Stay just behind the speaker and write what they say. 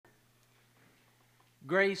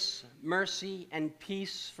Grace, mercy, and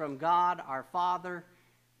peace from God our Father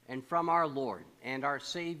and from our Lord and our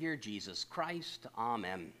Savior Jesus Christ.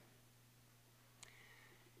 Amen.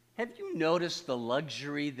 Have you noticed the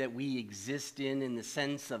luxury that we exist in the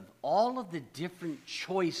sense of all of the different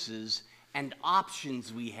choices and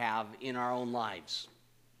options we have in our own lives?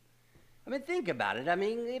 I mean, think about it. I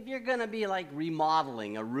mean, if you're going to be like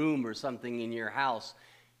remodeling a room or something in your house,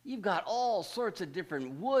 you've got all sorts of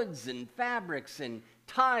different woods and fabrics and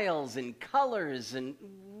tiles and colors, and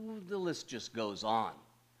the list just goes on.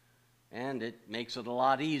 And it makes it a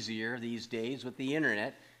lot easier these days with the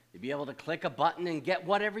internet to be able to click a button and get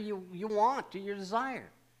whatever you want to your desire.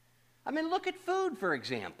 I mean, look at food, for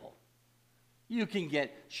example. You can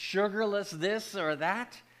get sugarless this or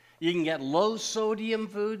that. You can get low-sodium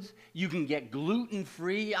foods. You can get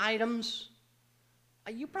gluten-free items.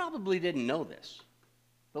 You probably didn't know this,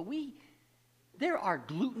 but there are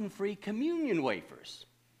gluten-free communion wafers.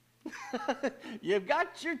 You've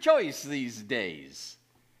got your choice these days.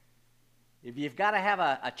 If you've got to have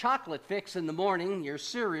a chocolate fix in the morning, your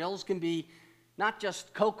cereals can be not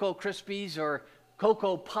just Cocoa Krispies or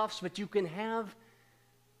Cocoa Puffs, but you can have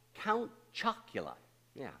Count Chocula.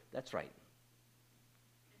 Yeah, that's right.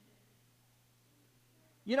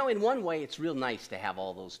 You know, in one way, it's real nice to have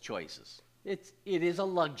all those choices. It is a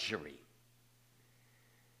luxury.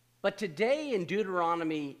 But today in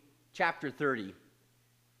Deuteronomy chapter 30,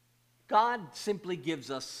 God simply gives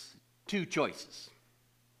us two choices.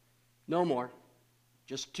 No more,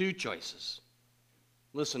 just two choices.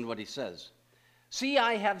 Listen to what he says. See,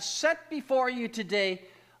 I have set before you today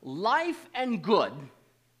life and good,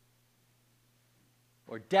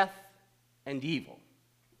 or death and evil.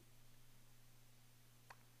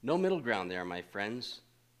 No middle ground there, my friends.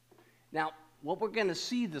 Now, what we're going to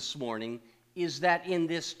see this morning is that in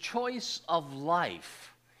this choice of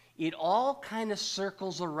life, it all kind of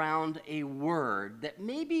circles around a word that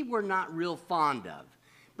maybe we're not real fond of,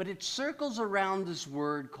 but it circles around this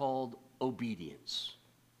word called obedience.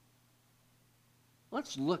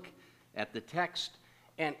 Let's look at the text,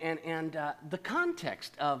 and the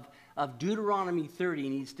context of Deuteronomy 30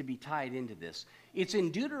 needs to be tied into this. It's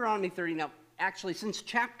in Deuteronomy 30. Now, actually, since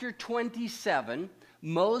chapter 27,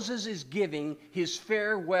 Moses is giving his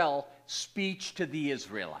farewell speech to the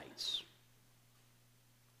Israelites.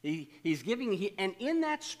 He's giving, and in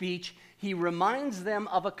that speech, he reminds them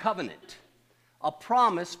of a covenant, a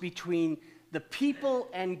promise between the people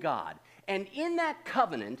and God. And in that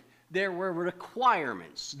covenant, there were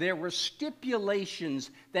requirements, there were stipulations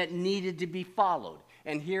that needed to be followed.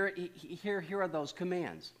 And here are those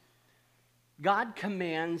commands. God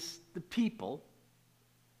commands the people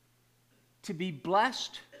to be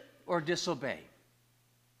blessed or disobey.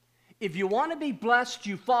 If you want to be blessed,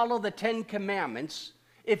 you follow the 10 Commandments.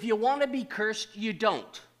 If you want to be cursed, you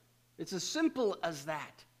don't. It's as simple as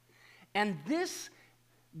that. And this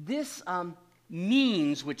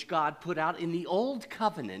means which God put out in the Old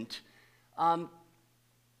Covenant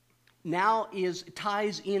now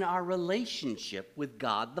ties in our relationship with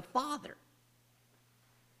God the Father.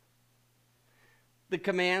 The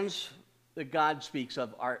commands that God speaks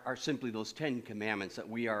of are simply those 10 Commandments that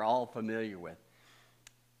we are all familiar with.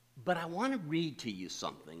 But I want to read to you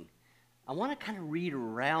something. I want to kind of read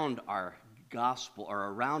around our gospel or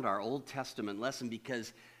around our Old Testament lesson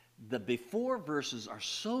because the before verses are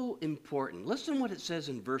so important. Listen what it says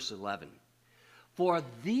in verse 11. For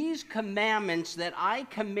these commandments that I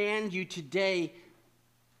command you today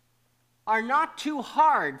are not too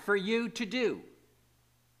hard for you to do.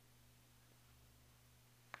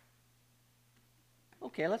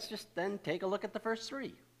 Okay, let's just then take a look at the first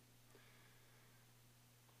three.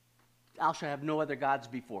 Thou shalt have no other gods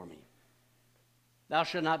before me. Thou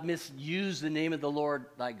shalt not misuse the name of the Lord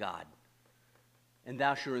thy God. And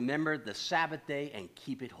thou shalt remember the Sabbath day and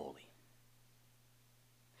keep it holy.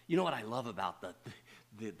 You know what I love about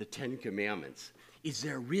the 10 Commandments is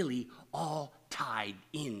they're really all tied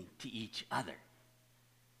into each other.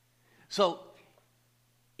 So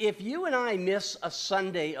if you and I miss a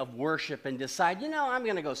Sunday of worship and decide, I'm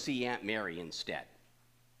going to go see Aunt Mary instead.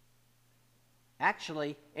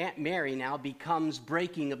 Actually, Aunt Mary now becomes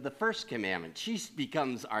breaking of the first commandment. She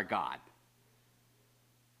becomes our God.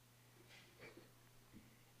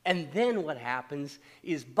 And then what happens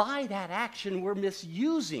is by that action, we're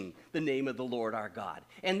misusing the name of the Lord our God.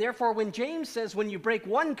 And therefore, when James says when you break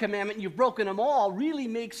one commandment, you've broken them all, really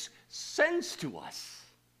makes sense to us.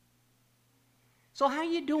 So how are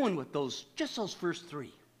you doing with just those first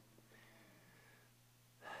three?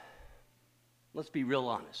 Let's be real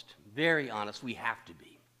honest. Very honest, we have to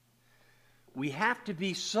be. we have to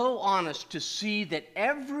be so honest to see that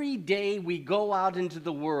every day we go out into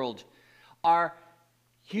the world, our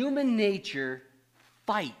human nature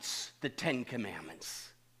fights the Ten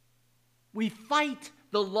Commandments. We fight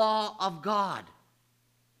the law of God.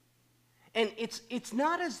 And it's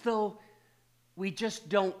not as though we just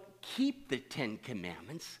don't keep the Ten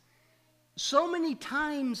Commandments. So many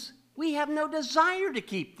times we have no desire to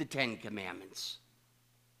keep the Ten Commandments.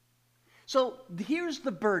 So here's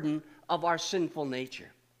the burden of our sinful nature.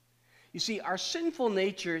 You see, our sinful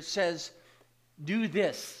nature says, do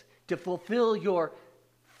this to fulfill your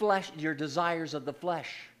flesh, your desires of the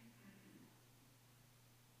flesh.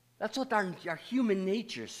 That's what our human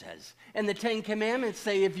nature says. And the Ten Commandments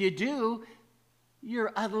say if you do,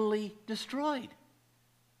 you're utterly destroyed.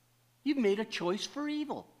 You've made a choice for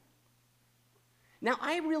evil. Now,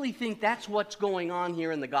 I really think that's what's going on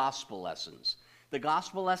here in the gospel lessons. The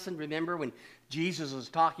gospel lesson, remember when Jesus was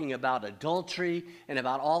talking about adultery and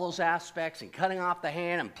about all those aspects and cutting off the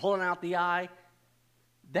hand and pulling out the eye?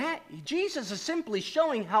 That Jesus is simply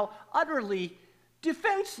showing how utterly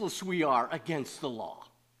defenseless we are against the law.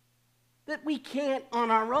 That we can't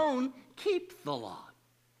on our own keep the law.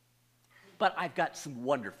 But I've got some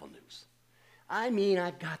wonderful news. I mean,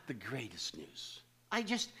 I've got the greatest news.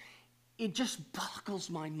 It just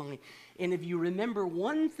boggles my mind. And if you remember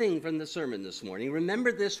one thing from the sermon this morning,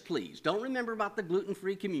 remember this, please. Don't remember about the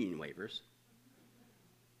gluten-free communion waivers.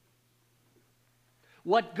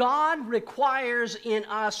 What God requires in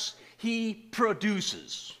us, He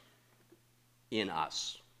produces in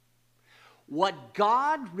us. What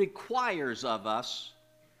God requires of us,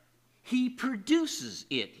 He produces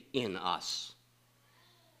it in us.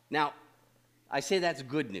 Now, I say that's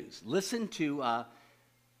good news. Listen to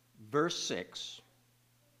verse 6.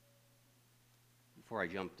 Before I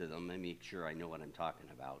jump to them, let me make sure I know what I'm talking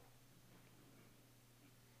about.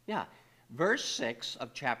 Yeah, verse 6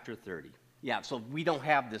 of chapter 30. Yeah, so we don't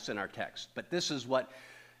have this in our text, but this is what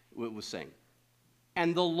it was saying.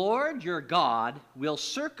 And the Lord your God will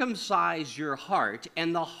circumcise your heart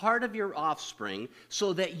and the heart of your offspring,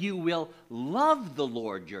 so that you will love the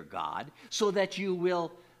Lord your God, so that you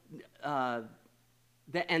will, and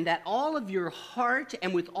that all of your heart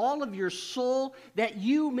and with all of your soul, that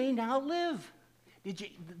you may now live.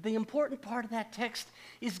 The important part of that text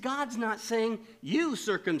is God's not saying, you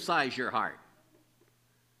circumcise your heart,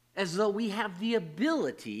 as though we have the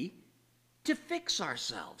ability to fix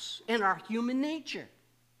ourselves and our human nature.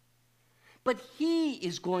 But He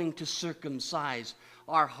is going to circumcise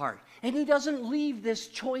our heart. And He doesn't leave this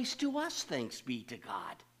choice to us, thanks be to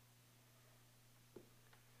God.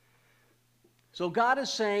 So God is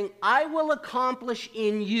saying, I will accomplish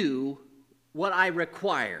in you what I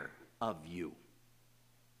require of you.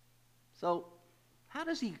 So how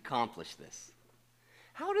does He accomplish this?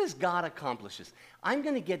 How does God accomplish this? I'm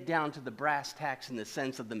going to get down to the brass tacks in the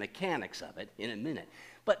sense of the mechanics of it in a minute.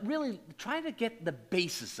 But really, try to get the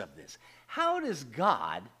basis of this. How does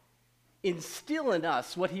God instill in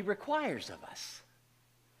us what He requires of us?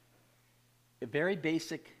 A very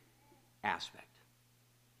basic aspect.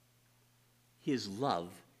 His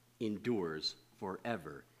love endures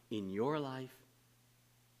forever in your life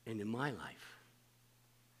and in my life.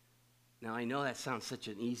 Now, I know that sounds such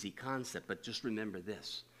an easy concept, but just remember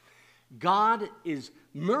this. God is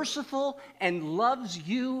merciful and loves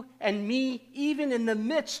you and me even in the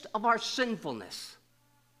midst of our sinfulness.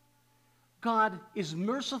 God is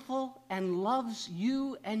merciful and loves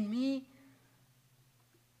you and me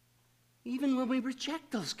even when we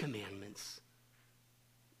reject those commandments.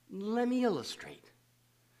 Let me illustrate.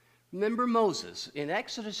 Remember Moses in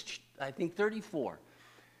Exodus, I think 34.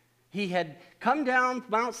 He had come down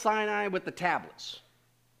Mount Sinai with the tablets.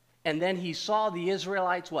 And then he saw the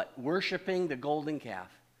Israelites, what? Worshiping the golden calf.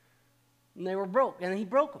 And they were broke, and he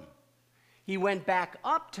broke them. He went back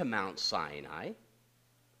up to Mount Sinai,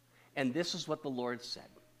 and this is what the Lord said.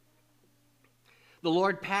 The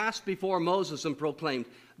Lord passed before Moses and proclaimed,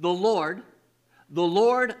 the Lord,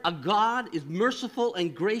 a God, is merciful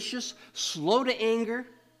and gracious, slow to anger,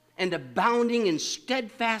 and abounding in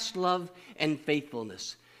steadfast love and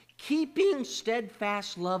faithfulness, keeping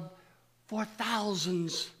steadfast love for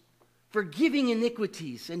thousands, forgiving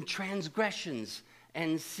iniquities and transgressions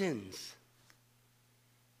and sins.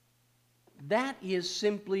 That is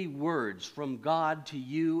simply words from God to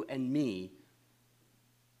you and me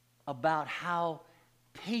about how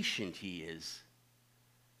patient He is.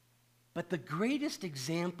 But the greatest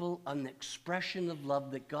example of an expression of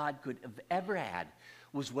love that God could have ever had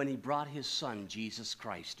was when He brought His Son, Jesus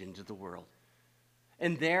Christ, into the world.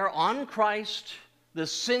 And there on Christ, the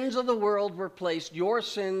sins of the world were placed, your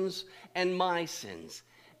sins and my sins.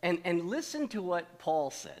 And listen to what Paul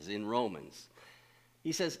says in Romans.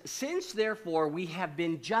 He says, since therefore we have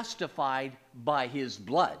been justified by his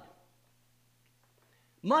blood,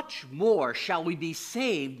 much more shall we be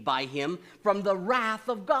saved by him from the wrath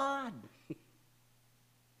of God.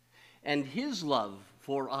 And his love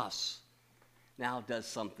for us now does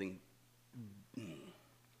something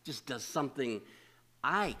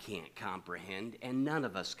I can't comprehend, and none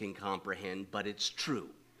of us can comprehend, but it's true.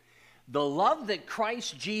 The love that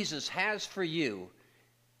Christ Jesus has for you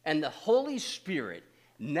and the Holy Spirit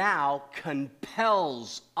now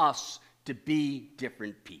compels us to be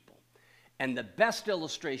different people. And the best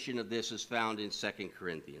illustration of this is found in 2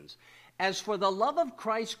 Corinthians. As for the love of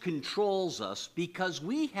Christ controls us, because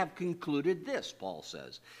we have concluded this, Paul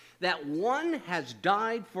says, that one has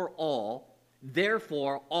died for all,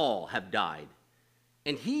 therefore all have died.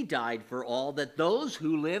 And he died for all, that those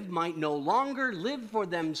who live might no longer live for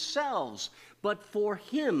themselves, but for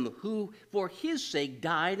him who for his sake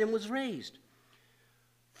died and was raised.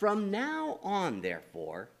 From now on,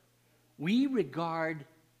 therefore, we regard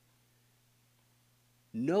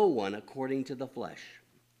no one according to the flesh,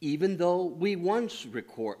 even though we once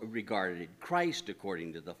regarded Christ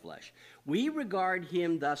according to the flesh. We regard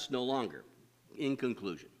him thus no longer. In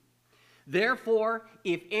conclusion, therefore,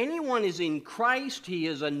 if anyone is in Christ, he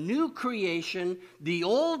is a new creation. The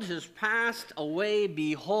old has passed away.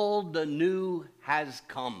 Behold, the new has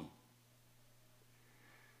come.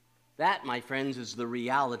 That, my friends, is the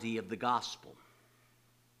reality of the gospel.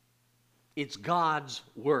 It's God's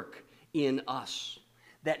work in us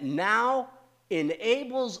that now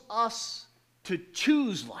enables us to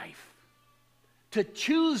choose life, to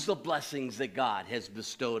choose the blessings that God has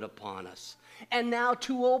bestowed upon us, and now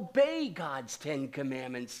to obey God's 10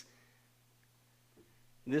 commandments.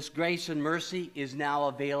 This grace and mercy is now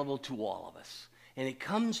available to all of us, and it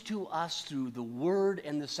comes to us through the Word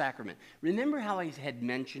and the sacrament. Remember how I had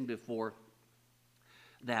mentioned before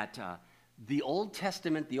that the Old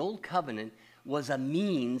Testament, the Old Covenant, was a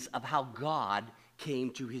means of how God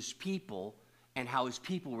came to his people and how his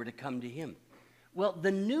people were to come to him. Well,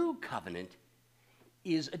 the New Covenant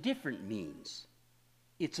is a different means.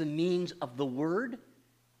 It's a means of the Word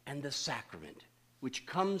and the sacrament, which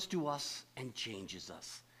comes to us and changes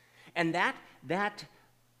us. And that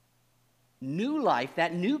new life,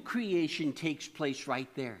 that new creation takes place right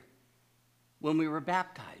there when we were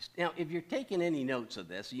baptized. Now, if you're taking any notes of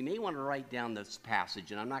this, you may want to write down this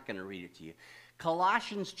passage, and I'm not going to read it to you.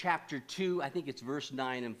 Colossians chapter 2, I think it's verse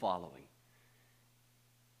 9 and following,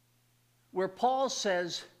 where Paul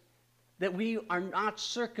says that we are not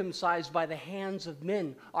circumcised by the hands of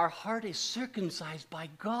men. Our heart is circumcised by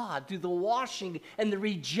God through the washing and the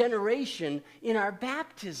regeneration in our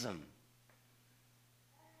baptism.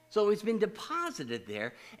 So it's been deposited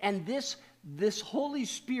there, and this Holy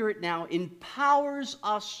Spirit now empowers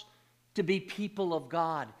us to be people of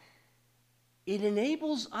God. It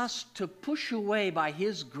enables us to push away by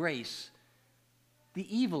his grace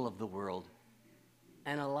the evil of the world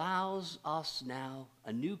and allows us now,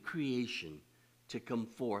 a new creation, to come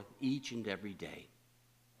forth each and every day.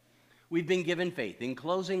 We've been given faith. In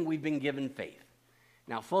closing, we've been given faith.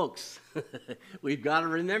 Now, folks, we've got to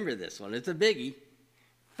remember this one. It's a biggie.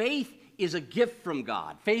 Faith is a gift from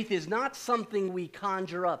God. Faith is not something we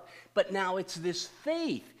conjure up, but now it's this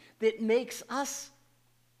faith that makes us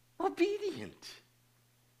obedient.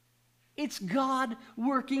 It's God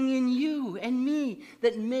working in you and me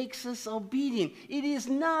that makes us obedient. It is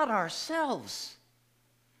not ourselves,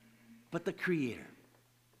 but the Creator.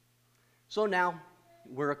 So now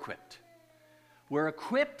we're equipped. We're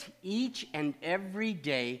equipped each and every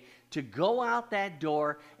day to go out that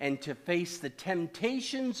door and to face the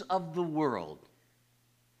temptations of the world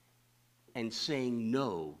and saying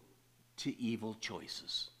no to evil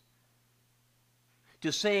choices.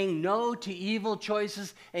 To saying no to evil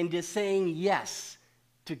choices and to saying yes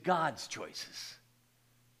to God's choices.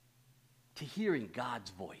 To hearing God's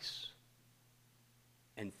voice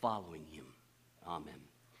and following him. Amen.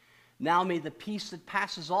 Now may the peace that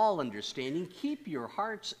passes all understanding keep your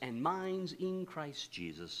hearts and minds in Christ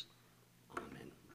Jesus.